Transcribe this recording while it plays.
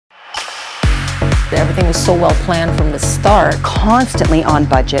Everything was so well planned from the start. Constantly on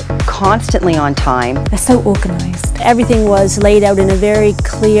budget, constantly on time. They're so organized. Everything was laid out in a very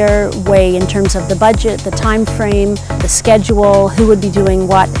clear way in terms of the budget, the time frame, the schedule, who would be doing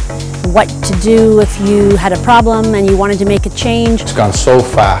what to do if you had a problem and you wanted to make a change. It's gone so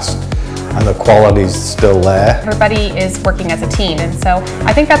fast and the quality's still there. Everybody is working as a team, and so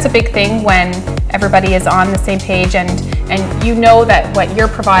I think that's a big thing when everybody is on the same page and you know that what you're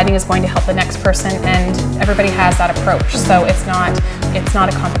providing is going to help the next person, and everybody has that approach. So it's not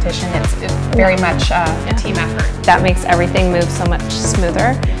a competition, it's very much a team effort. That makes everything move so much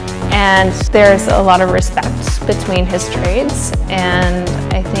smoother, and there's a lot of respect between his trades, and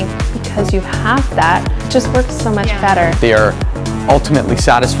I think because you have that, it just works so much better. They are ultimately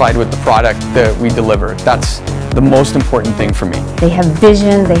satisfied with the product that we deliver. That's the most important thing for me. They have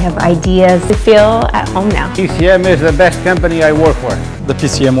vision, they have ideas. I feel at home now. PCM is the best company I work for. The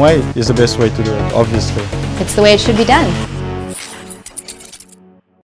PCM way is the best way to do it, obviously. It's the way it should be done.